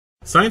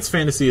Science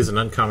fantasy is an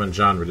uncommon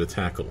genre to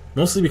tackle,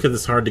 mostly because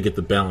it's hard to get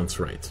the balance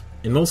right.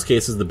 In most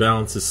cases, the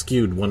balance is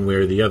skewed one way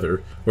or the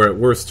other, or at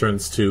worst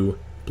turns to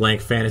blank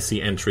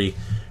fantasy entry,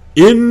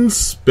 in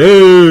space!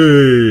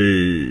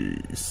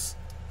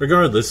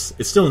 Regardless,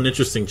 it's still an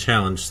interesting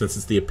challenge since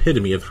it's the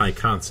epitome of high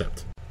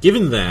concept.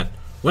 Given that,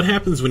 what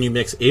happens when you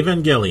mix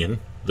Evangelion,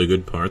 the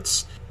good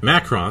parts,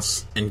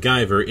 Macross, and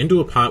Guyver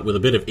into a pot with a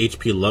bit of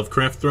H.P.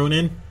 Lovecraft thrown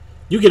in?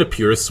 You get a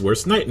purist's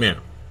worst nightmare.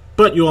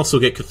 But you also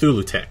get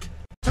Cthulutech.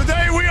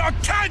 Today we are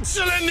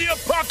canceling the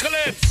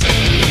apocalypse!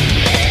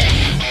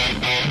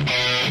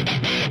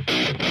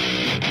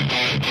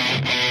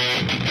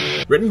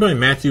 Written by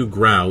Matthew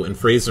Grau and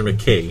Fraser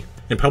McKay,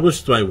 and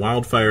published by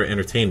Wildfire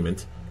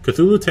Entertainment,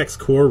 Cthulutech's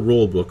core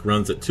rulebook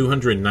runs at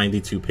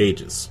 292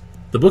 pages.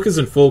 The book is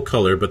in full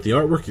color, but the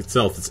artwork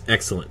itself is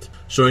excellent,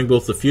 showing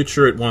both the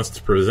future it wants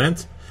to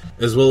present,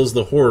 as well as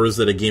the horrors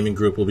that a gaming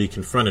group will be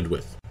confronted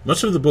with.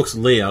 Much of the book's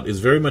layout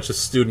is very much a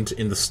student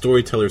in the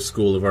storyteller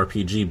school of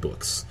RPG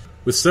books,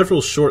 with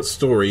several short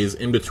stories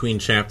in between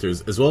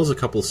chapters, as well as a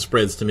couple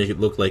spreads to make it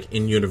look like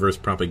in-universe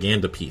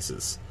propaganda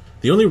pieces.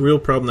 The only real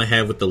problem I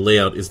have with the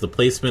layout is the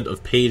placement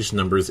of page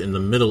numbers in the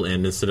middle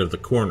end instead of the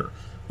corner,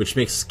 which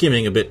makes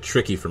skimming a bit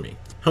tricky for me.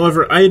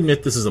 However, I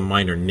admit this is a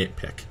minor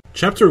nitpick.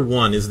 Chapter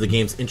 1 is the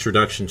game's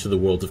introduction to the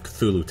world of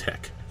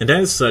Cthulutech, and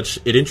as such,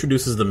 it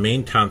introduces the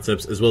main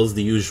concepts as well as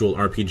the usual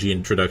RPG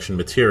introduction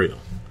material.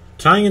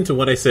 Tying into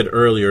what I said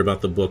earlier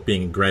about the book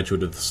being a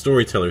graduate of the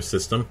storyteller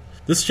system,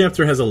 this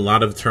chapter has a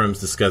lot of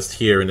terms discussed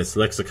here in its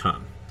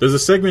lexicon. There's a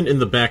segment in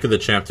the back of the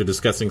chapter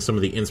discussing some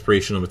of the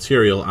inspirational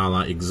material a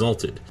la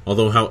Exalted,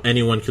 although how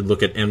anyone could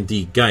look at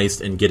M.D.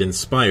 Geist and get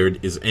inspired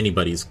is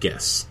anybody's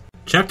guess.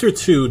 Chapter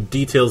 2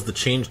 details the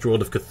changed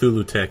world of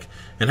Cthulutech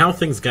and how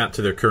things got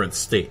to their current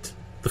state.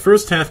 The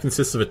first half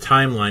consists of a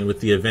timeline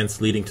with the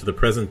events leading to the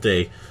present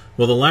day,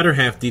 while the latter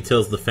half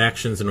details the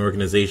factions and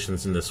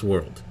organizations in this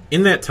world.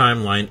 In that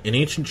timeline, an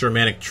ancient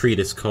Germanic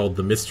treatise called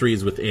The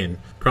Mysteries Within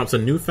prompts a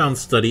newfound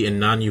study in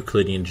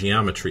non-Euclidean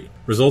geometry,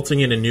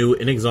 resulting in a new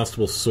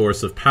inexhaustible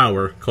source of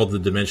power called the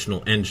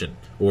Dimensional Engine,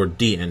 or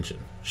D-Engine.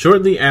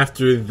 Shortly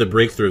after the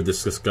breakthrough of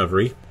this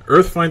discovery,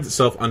 Earth finds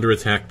itself under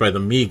attack by the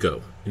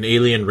Mi-Go, an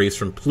alien race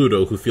from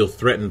Pluto who feel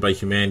threatened by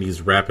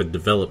humanity's rapid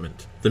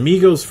development. The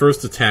Mi-Go's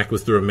first attack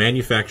was through a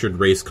manufactured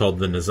race called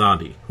the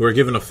Nazadi, who are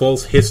given a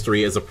false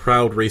history as a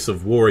proud race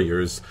of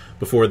warriors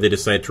before they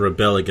decide to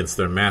rebel against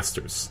their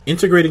masters,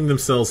 integrating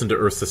themselves into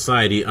Earth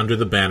society under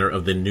the banner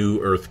of the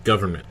New Earth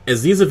government.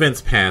 As these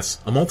events pass,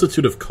 a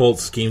multitude of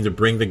cults scheme to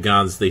bring the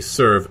gods they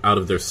serve out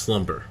of their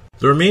slumber.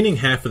 The remaining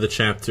half of the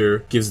chapter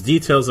gives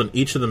details on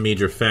each of the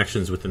major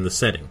factions within the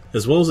setting,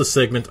 as well as a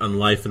segment on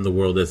life in the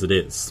world as it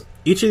is.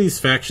 Each of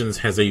these factions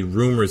has a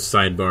rumors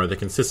sidebar that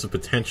consists of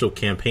potential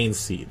campaign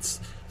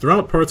seeds.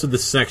 Throughout parts of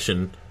this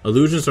section,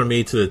 allusions are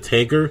made to the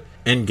Tager,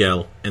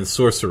 Engel, and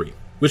sorcery,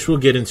 which we'll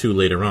get into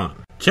later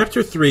on.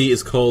 Chapter 3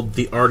 is called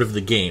The Art of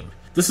the Game.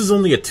 This is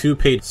only a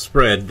 2-page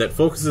spread that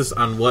focuses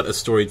on what a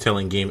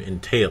storytelling game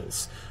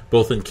entails,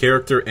 both in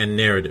character and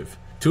narrative.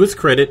 To its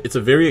credit, it's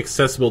a very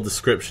accessible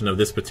description of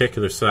this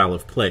particular style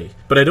of play,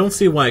 but I don't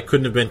see why it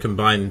couldn't have been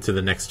combined into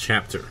the next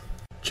chapter.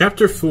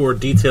 Chapter 4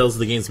 details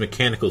the game's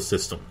mechanical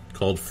system,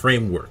 called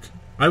Framework.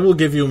 I will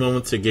give you a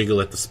moment to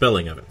giggle at the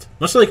spelling of it.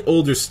 Much like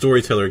older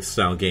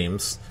storyteller-style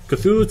games,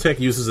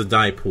 Cthulutech uses a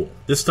die pool,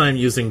 this time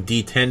using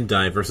D10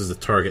 die versus a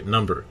target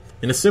number.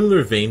 In a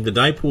similar vein, the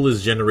die pool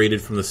is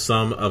generated from the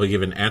sum of a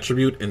given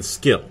attribute and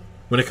skill.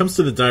 When it comes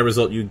to the die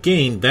result you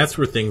gain, that's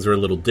where things are a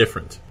little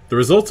different. The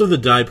results of the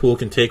die pool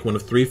can take one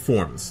of 3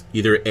 forms.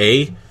 Either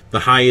A, the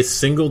highest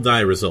single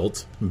die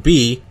result,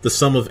 B, the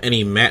sum of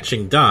any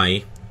matching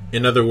die,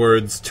 in other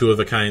words, 2 of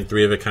a kind,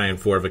 3 of a kind,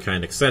 4 of a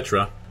kind,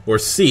 etc., or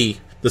C,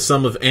 the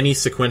sum of any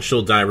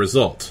sequential die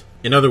result,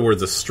 in other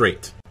words, a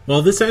straight.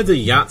 While this adds a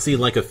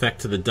Yahtzee-like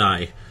effect to the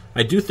die,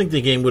 I do think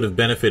the game would have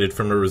benefited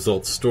from a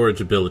result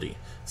storage ability,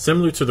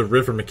 similar to the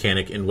river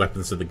mechanic in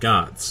Weapons of the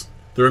Gods.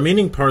 The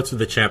remaining parts of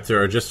the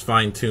chapter are just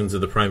fine-tunes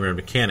of the primary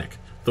mechanic,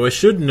 though I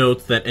should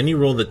note that any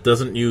roll that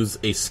doesn't use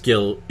a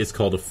skill is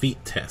called a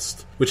feat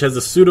test, which has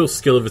a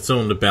pseudo-skill of its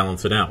own to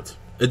balance it out.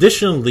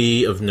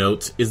 Additionally of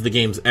note is the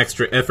game's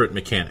extra effort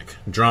mechanic,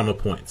 drama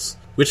points,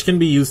 which can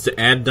be used to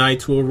add die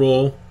to a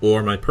roll,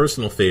 or, my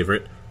personal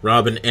favorite,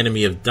 rob an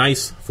enemy of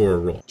dice for a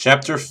roll.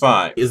 Chapter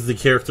 5 is the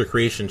character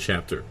creation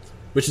chapter,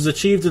 which is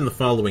achieved in the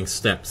following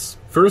steps.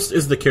 First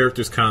is the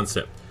character's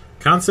concept.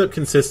 Concept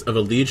consists of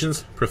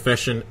allegiance,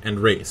 profession, and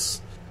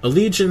race.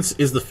 Allegiance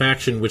is the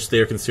faction which they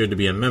are considered to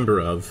be a member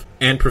of,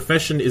 and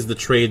profession is the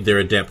trade they're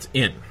adept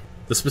in.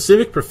 The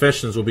specific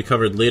professions will be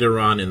covered later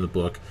on in the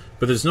book,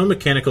 but there's no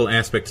mechanical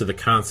aspect to the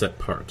concept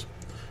part.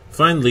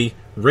 Finally,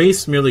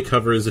 race merely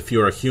covers if you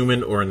are a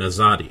human or a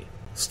Nazadi.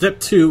 Step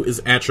 2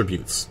 is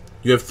attributes.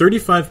 You have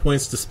 35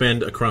 points to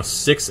spend across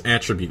 6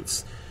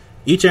 attributes.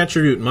 Each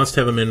attribute must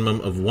have a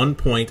minimum of 1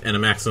 point and a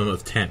maximum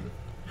of 10.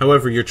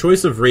 However, your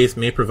choice of race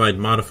may provide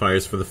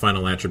modifiers for the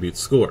final attribute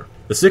score.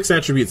 The 6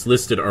 attributes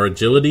listed are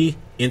agility,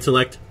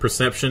 intellect,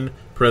 perception,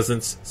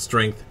 presence,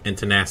 strength, and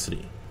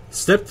tenacity.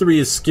 Step 3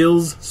 is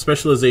skills,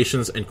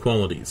 specializations, and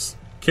qualities.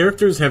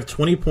 Characters have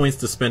 20 points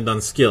to spend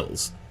on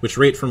skills, which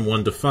rate from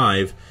 1 to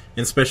 5,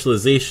 and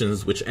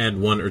specializations, which add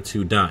 1 or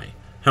 2 die.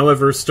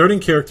 However,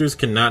 starting characters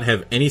cannot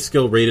have any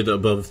skill rated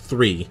above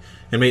 3,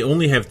 and may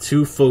only have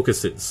 2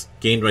 focuses,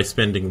 gained by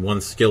spending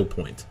 1 skill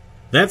point.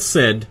 That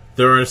said,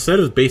 there are a set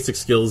of basic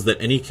skills that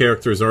any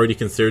character is already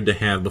considered to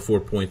have before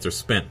points are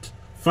spent.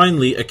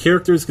 Finally, a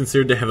character is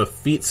considered to have a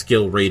feat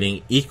skill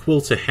rating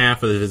equal to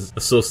half of his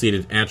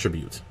associated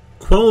attribute.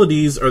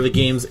 Qualities are the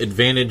game's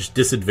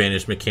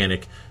advantage-disadvantage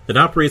mechanic that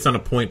operates on a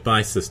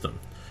point-buy system,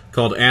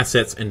 called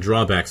assets and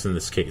drawbacks in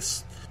this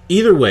case.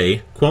 Either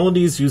way,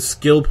 qualities use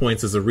skill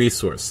points as a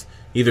resource,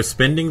 either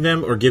spending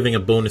them or giving a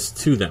bonus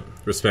to them,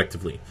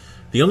 respectively.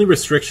 The only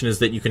restriction is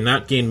that you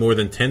cannot gain more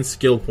than 10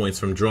 skill points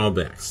from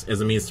drawbacks,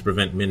 as a means to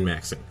prevent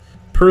min-maxing.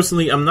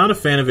 Personally, I'm not a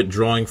fan of it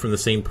drawing from the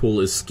same pool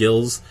as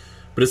skills,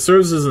 but it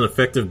serves as an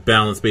effective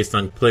balance based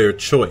on player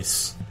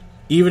choice,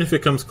 even if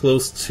it comes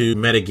close to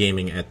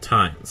metagaming at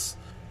times.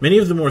 Many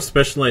of the more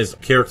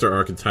specialized character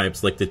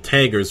archetypes, like the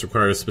taggers,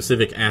 require a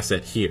specific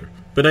asset here,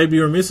 but I'd be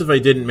remiss if I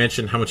didn't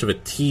mention how much of a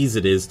tease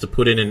it is to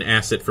put in an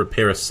asset for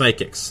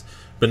parapsychics,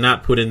 but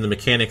not put in the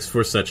mechanics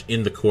for such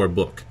in the core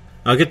book.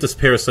 I'll get to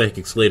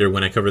parapsychics later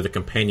when I cover the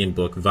companion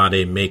book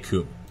Vade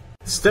Mecum.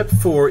 Step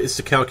 4 is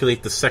to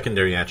calculate the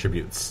secondary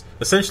attributes,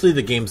 essentially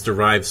the game's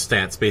derived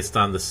stats based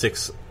on the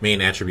 6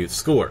 main attribute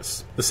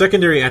scores. The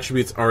secondary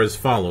attributes are as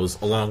follows,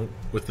 along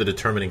with the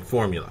determining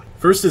formula.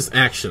 First is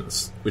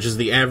actions, which is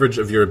the average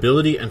of your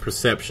ability and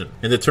perception,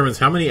 and determines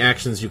how many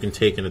actions you can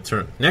take in a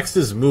turn. Next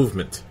is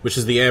movement, which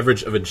is the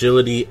average of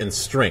agility and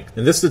strength,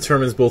 and this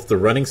determines both the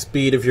running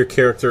speed of your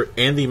character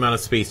and the amount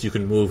of space you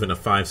can move in a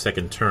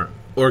 5-second turn.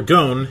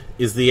 Orgone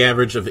is the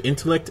average of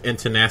intellect and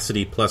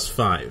tenacity plus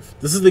 5.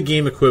 This is the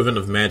game equivalent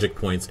of magic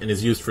points and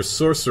is used for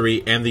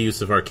sorcery and the use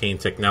of arcane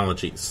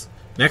technologies.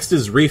 Next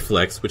is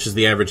reflex, which is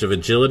the average of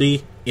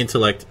agility,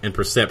 intellect, and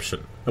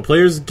perception. A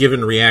player's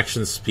given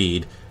reaction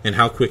speed and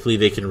how quickly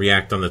they can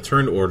react on the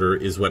turn order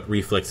is what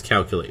reflex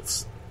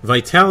calculates.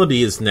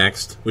 Vitality is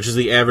next, which is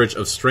the average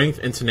of strength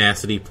and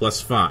tenacity plus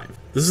 5.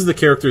 This is the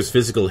character's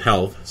physical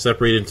health,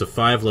 separated into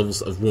 5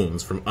 levels of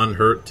wounds from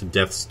unhurt to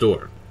death's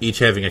door, each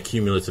having a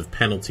cumulative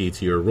penalty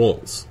to your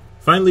rolls.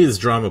 Finally is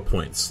drama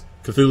points,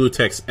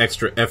 Cthulutech's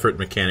extra effort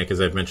mechanic as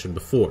I've mentioned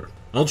before.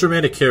 All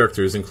dramatic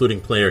characters,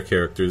 including player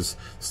characters,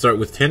 start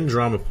with 10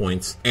 drama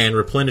points and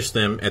replenish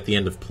them at the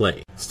end of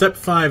play. Step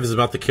 5 is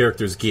about the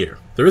character's gear.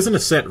 There isn't a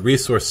set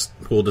resource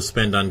pool to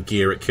spend on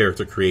gear at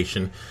character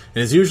creation,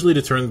 and is usually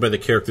determined by the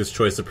character's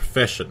choice of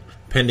profession,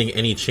 pending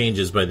any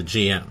changes by the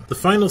GM. The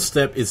final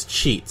step is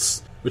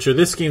cheats, which are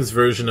this game's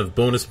version of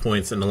bonus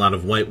points in a lot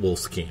of White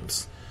Wolf's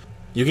games.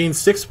 You gain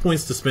 6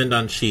 points to spend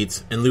on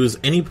cheats, and lose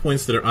any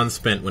points that are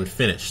unspent when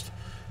finished.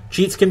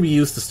 Cheats can be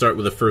used to start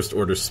with a first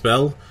order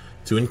spell,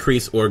 to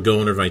increase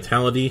Orgone or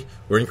Vitality,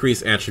 or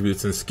increase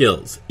attributes and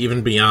skills,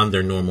 even beyond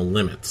their normal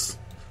limits.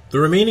 The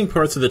remaining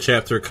parts of the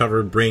chapter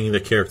cover bringing the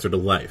character to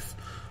life,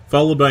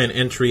 followed by an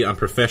entry on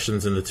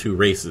professions in the 2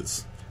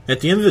 races. At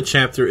the end of the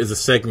chapter is a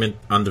segment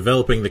on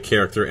developing the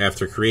character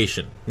after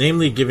creation,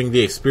 namely giving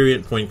the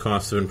experience point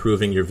cost of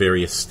improving your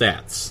various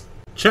stats.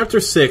 Chapter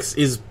 6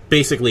 is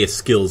basically a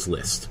skills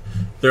list.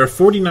 There are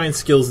 49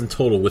 skills in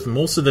total, with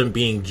most of them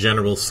being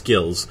general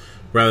skills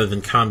rather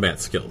than combat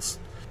skills.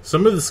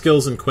 Some of the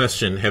skills in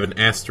question have an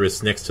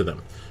asterisk next to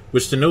them,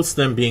 which denotes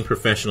them being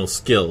professional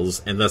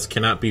skills and thus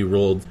cannot be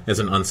rolled as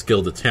an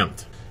unskilled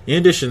attempt. In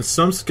addition,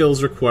 some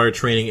skills require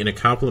training in a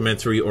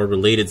complementary or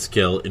related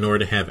skill in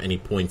order to have any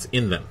points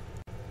in them.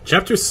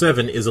 Chapter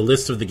 7 is a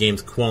list of the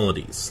game's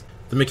qualities,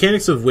 the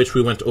mechanics of which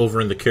we went over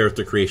in the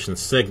character creation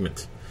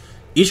segment.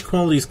 Each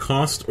quality's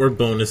cost or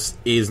bonus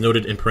is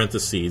noted in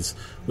parentheses,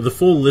 with a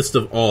full list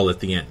of all at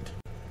the end.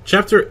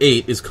 Chapter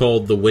 8 is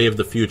called The Way of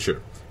the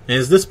Future, and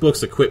is this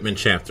book's equipment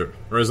chapter,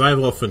 or as I've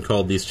often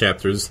called these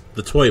chapters,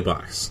 the toy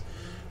box.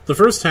 The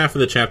first half of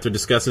the chapter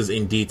discusses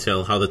in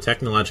detail how the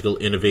technological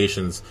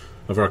innovations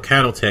of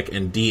Cthulutech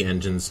and D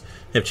engines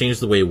have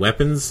changed the way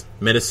weapons,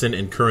 medicine,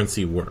 and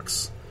currency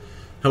works.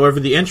 However,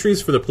 the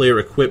entries for the player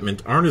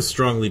equipment aren't as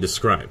strongly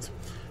described.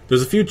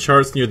 There's a few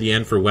charts near the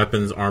end for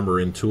weapons, armor,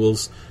 and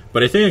tools,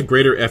 but I think a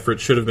greater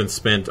effort should have been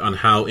spent on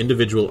how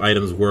individual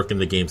items work in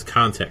the game's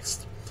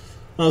context.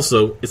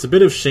 Also, it's a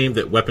bit of shame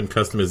that weapon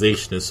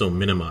customization is so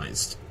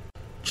minimized.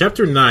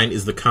 Chapter 9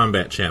 is the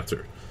combat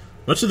chapter.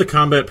 Much of the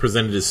combat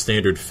presented is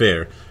standard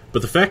fare,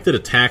 but the fact that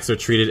attacks are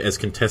treated as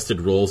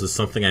contested rolls is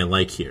something I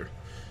like here.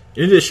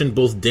 In addition,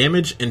 both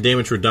damage and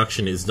damage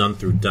reduction is done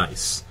through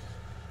dice.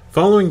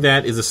 Following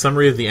that is a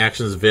summary of the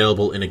actions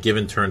available in a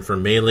given turn for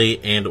melee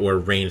and or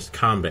ranged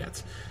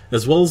combat,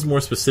 as well as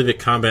more specific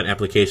combat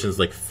applications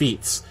like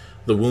feats,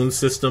 the wound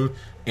system,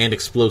 and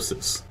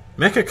explosives.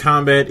 Mecha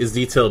combat is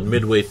detailed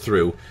midway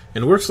through,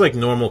 and works like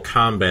normal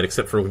combat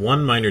except for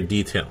one minor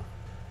detail.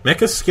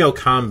 Mecha scale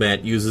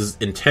combat uses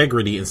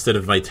integrity instead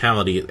of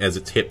vitality as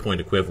its hit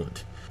point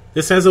equivalent.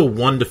 This has a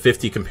 1 to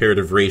 50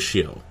 comparative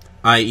ratio,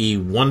 i.e.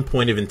 1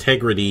 point of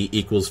integrity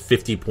equals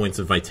 50 points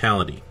of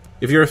vitality.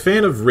 If you're a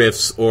fan of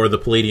Rifts or the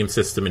Palladium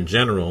system in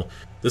general,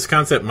 This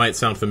concept might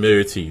sound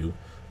familiar to you,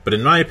 but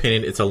in my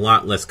opinion it's a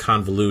lot less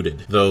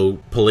convoluted, though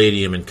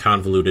palladium and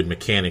convoluted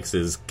mechanics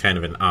is kind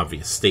of an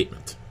obvious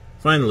statement.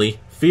 Finally,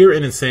 fear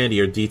and insanity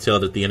are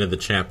detailed at the end of the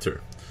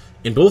chapter.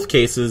 In both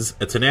cases,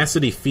 a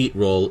tenacity feat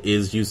roll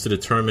is used to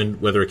determine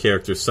whether a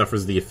character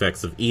suffers the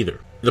effects of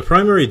either. The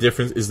primary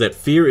difference is that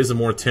fear is a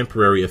more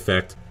temporary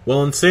effect,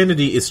 while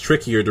insanity is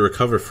trickier to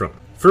recover from.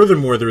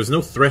 Furthermore, there is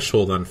no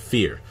threshold on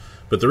fear,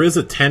 but there is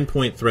a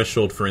 10-point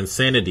threshold for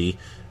insanity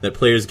that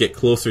players get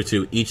closer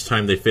to each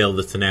time they fail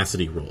the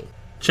tenacity roll.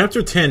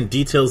 Chapter 10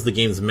 details the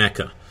game's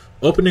mecha,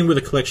 opening with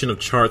a collection of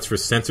charts for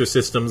sensor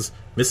systems,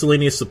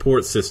 miscellaneous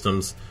support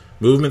systems,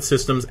 movement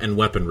systems, and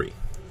weaponry.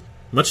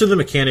 Much of the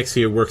mechanics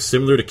here work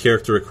similar to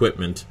character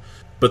equipment,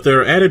 but there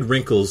are added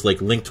wrinkles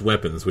like linked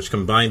weapons, which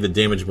combine the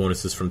damage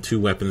bonuses from 2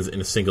 weapons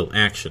in a single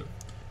action.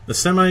 The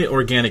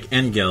semi-organic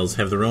Engels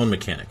have their own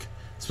mechanic,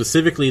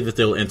 specifically that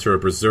they'll enter a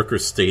berserker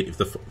state if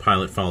the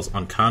pilot falls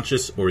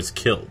unconscious or is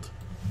killed.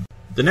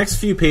 The next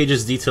few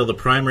pages detail the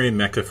primary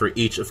mecha for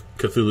each of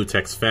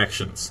Cthulutech's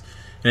factions,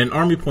 and an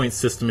army point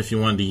system if you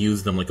wanted to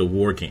use them like a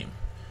war game.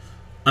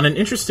 On an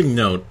interesting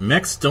note,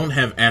 mechs don't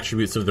have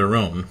attributes of their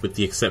own, with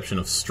the exception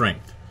of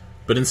strength,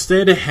 but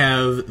instead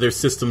have their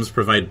systems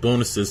provide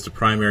bonuses to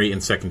primary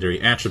and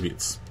secondary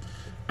attributes.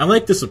 I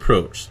like this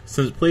approach,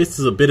 since it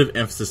places a bit of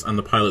emphasis on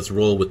the pilot's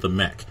role with the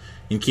mech,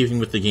 in keeping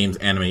with the game's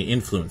anime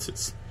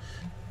influences.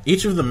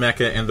 Each of the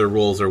mecha and their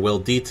roles are well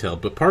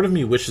detailed, but part of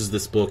me wishes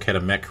this book had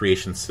a mech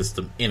creation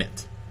system in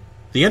it.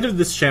 The end of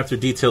this chapter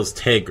details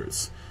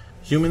Taggers,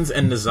 humans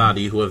and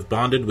Nazadi who have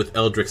bonded with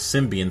eldrich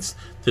symbionts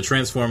to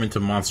transform into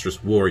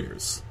monstrous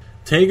warriors.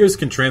 Taggers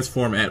can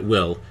transform at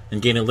will,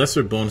 and gain a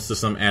lesser bonus to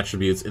some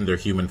attributes in their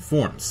human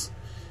forms.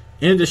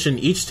 In addition,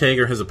 each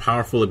Tagger has a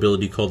powerful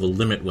ability called the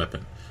Limit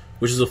Weapon,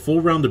 which is a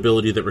full-round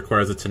ability that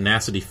requires a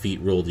tenacity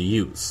feat roll to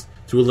use,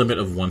 to a limit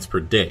of once per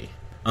day.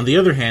 On the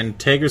other hand,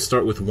 Taggers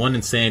start with 1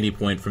 insanity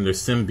point from their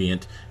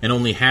symbiont and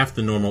only half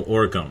the normal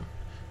orgone.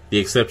 The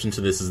exception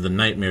to this is the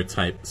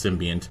Nightmare-type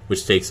symbiont,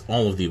 which takes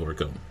all of the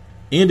orgone.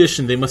 In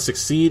addition, they must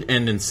succeed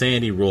an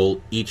insanity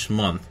roll each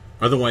month,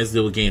 otherwise they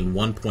will gain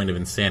 1 point of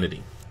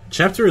insanity.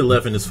 Chapter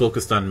 11 is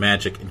focused on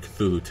magic in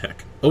Cthulutech.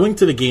 Owing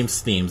to the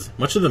game's themes,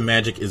 much of the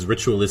magic is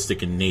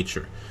ritualistic in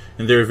nature,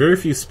 and there are very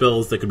few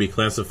spells that could be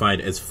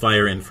classified as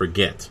fire and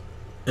forget.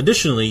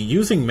 Additionally,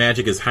 using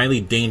magic is highly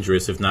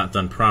dangerous if not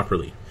done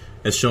properly,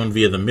 as shown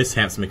via the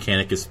mishaps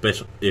mechanic if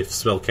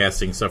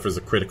spellcasting suffers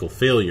a critical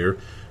failure,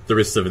 the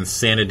risks of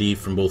insanity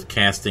from both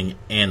casting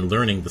and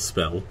learning the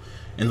spell,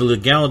 and the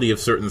legality of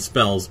certain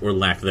spells or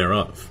lack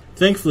thereof.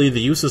 Thankfully, the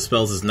use of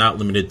spells is not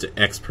limited to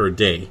X per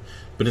day,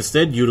 but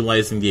instead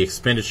utilizing the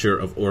expenditure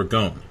of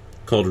orgone,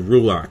 called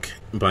ruach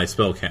by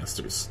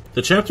spellcasters.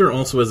 The chapter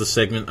also has a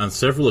segment on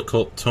several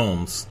occult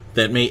tomes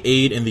that may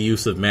aid in the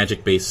use of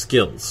magic-based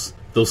skills,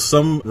 though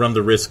some run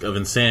the risk of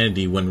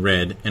insanity when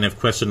read and have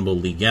questionable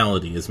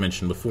legality, as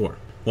mentioned before.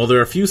 While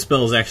there are few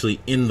spells actually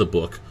in the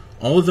book,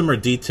 all of them are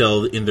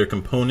detailed in their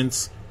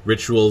components,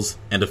 rituals,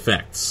 and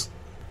effects.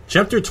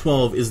 Chapter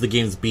 12 is the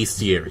game's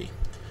bestiary.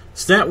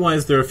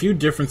 Stat-wise, there are a few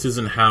differences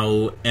in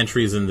how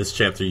entries in this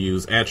chapter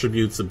use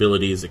attributes,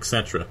 abilities,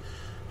 etc.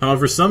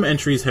 However, some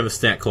entries have a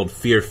stat called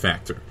Fear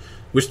Factor,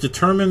 which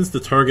determines the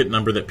target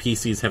number that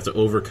PCs have to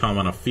overcome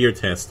on a fear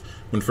test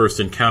when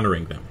first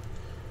encountering them.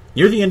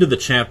 Near the end of the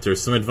chapter,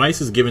 some advice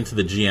is given to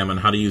the GM on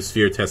how to use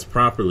fear tests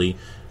properly,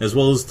 as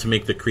well as to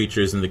make the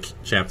creatures in the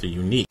chapter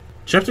unique.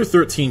 Chapter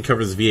 13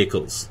 covers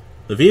vehicles.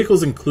 The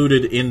vehicles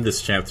included in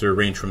this chapter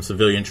range from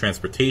civilian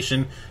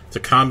transportation to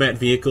combat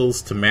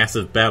vehicles to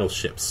massive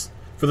battleships.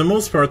 For the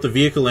most part, the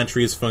vehicle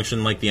entries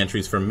function like the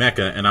entries for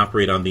mecha and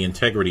operate on the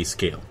integrity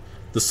scale.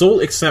 The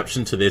sole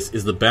exception to this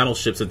is the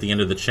battleships at the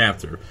end of the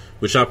chapter,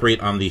 which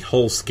operate on the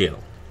hull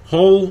scale.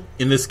 Hull,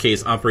 in this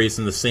case, operates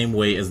in the same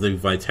way as the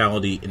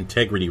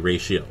vitality-integrity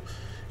ratio,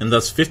 and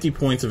thus 50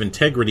 points of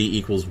integrity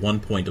equals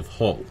 1 point of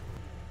hull.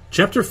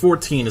 Chapter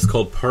 14 is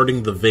called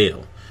Parting the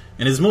Veil,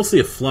 and is mostly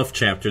a fluff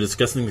chapter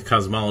discussing the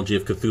cosmology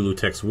of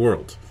Cthulutech's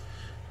world.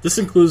 This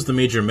includes the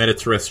major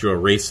meta-terrestrial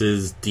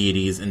races,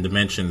 deities, and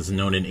dimensions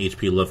known in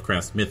H.P.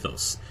 Lovecraft's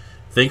mythos,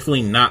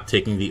 thankfully not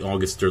taking the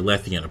August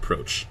Derlethian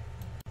approach.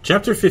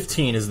 Chapter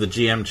 15 is the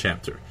GM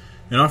chapter,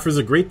 and offers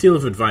a great deal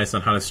of advice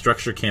on how to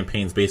structure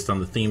campaigns based on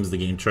the themes the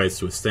game tries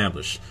to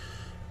establish,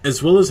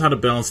 as well as how to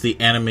balance the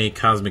anime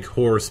cosmic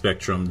horror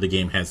spectrum the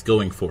game has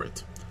going for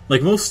it.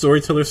 Like most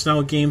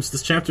storyteller-style games,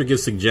 this chapter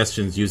gives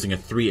suggestions using a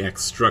 3-act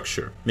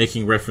structure,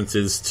 making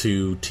references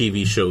to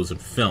TV shows and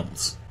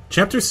films.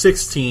 Chapter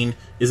 16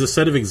 is a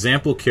set of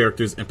example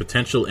characters and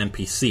potential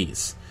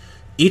NPCs,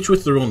 each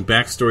with their own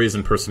backstories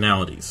and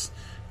personalities.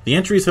 The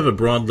entries have a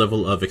broad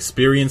level of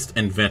experienced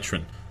and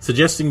veteran,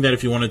 suggesting that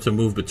if you wanted to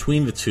move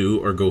between the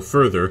two or go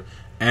further,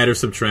 add or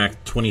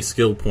subtract 20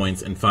 skill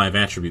points and 5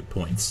 attribute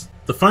points.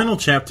 The final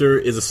chapter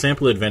is a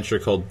sample adventure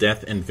called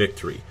Death and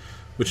Victory,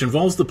 which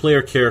involves the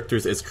player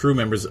characters as crew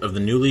members of the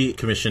newly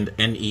commissioned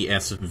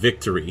NES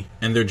Victory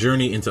and their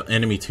journey into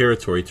enemy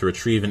territory to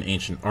retrieve an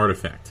ancient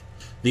artifact.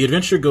 The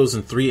adventure goes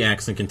in 3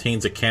 acts and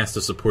contains a cast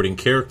of supporting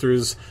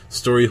characters,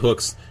 story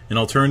hooks, and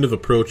alternative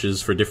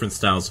approaches for different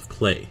styles of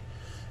play.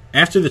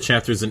 After the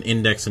chapters, an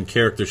index and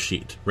character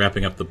sheet,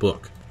 wrapping up the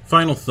book.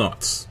 Final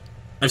thoughts.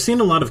 I've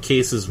seen a lot of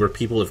cases where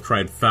people have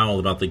cried foul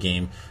about the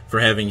game for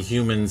having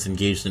humans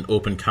engaged in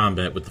open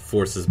combat with the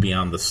forces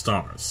beyond the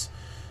stars.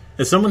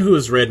 As someone who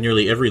has read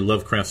nearly every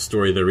Lovecraft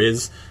story there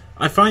is,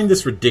 I find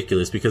this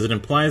ridiculous because it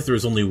implies there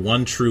is only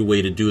one true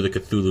way to do the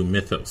Cthulhu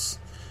mythos.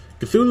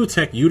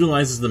 Cthulutech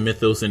utilizes the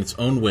mythos in its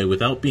own way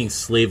without being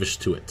slavish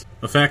to it,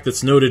 a fact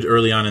that's noted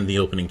early on in the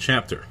opening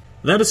chapter.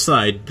 That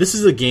aside, this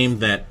is a game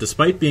that,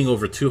 despite being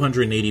over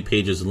 280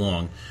 pages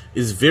long,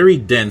 is very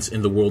dense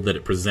in the world that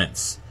it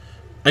presents.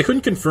 I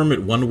couldn't confirm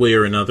it one way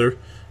or another,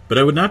 but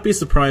I would not be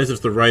surprised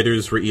if the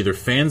writers were either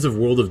fans of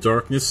World of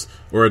Darkness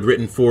or had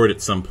written for it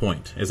at some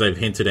point, as I've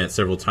hinted at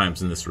several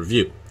times in this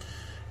review.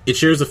 It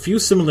shares a few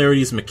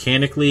similarities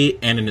mechanically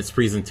and in its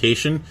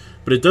presentation,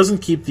 but it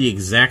doesn't keep the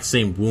exact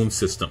same womb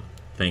system,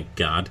 thank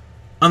God.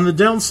 On the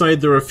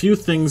downside, there are a few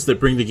things that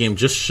bring the game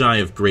just shy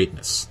of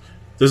greatness.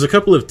 There's a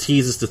couple of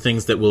teases to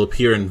things that will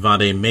appear in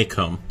Vade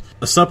Mecum,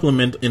 a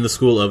supplement in the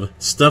school of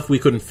stuff we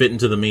couldn't fit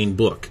into the main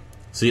book.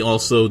 See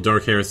also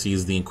Dark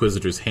Heresy's The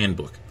Inquisitor's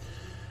Handbook.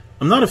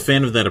 I'm not a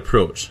fan of that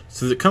approach,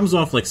 since it comes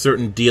off like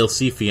certain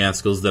DLC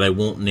fiascos that I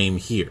won't name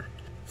here.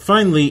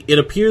 Finally, it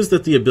appears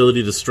that the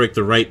ability to strike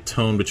the right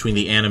tone between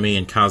the anime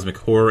and cosmic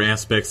horror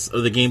aspects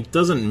of the game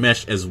doesn't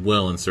mesh as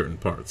well in certain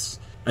parts.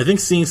 I think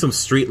seeing some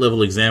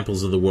street-level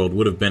examples of the world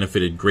would have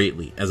benefited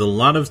greatly, as a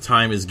lot of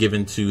time is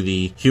given to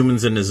the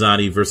humans and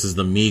Nazadi versus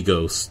the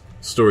Migos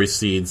story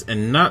seeds,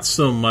 and not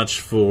so much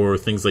for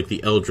things like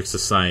the Eldrich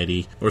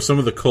Society, or some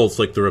of the cults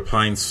like the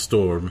Rapine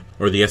Storm,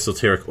 or the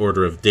Esoteric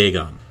Order of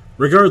Dagon.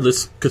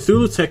 Regardless,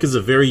 Cthulutech is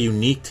a very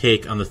unique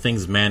take on the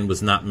things man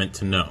was not meant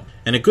to know,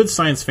 and a good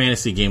science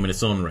fantasy game in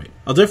its own right.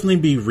 I'll definitely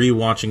be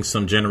re-watching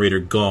some Generator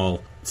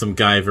Gaul, some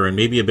Guyver, and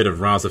maybe a bit of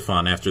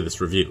Razafon after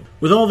this review.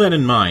 With all that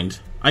in mind,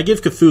 I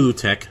give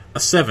Cthulutech a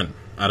 7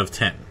 out of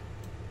 10.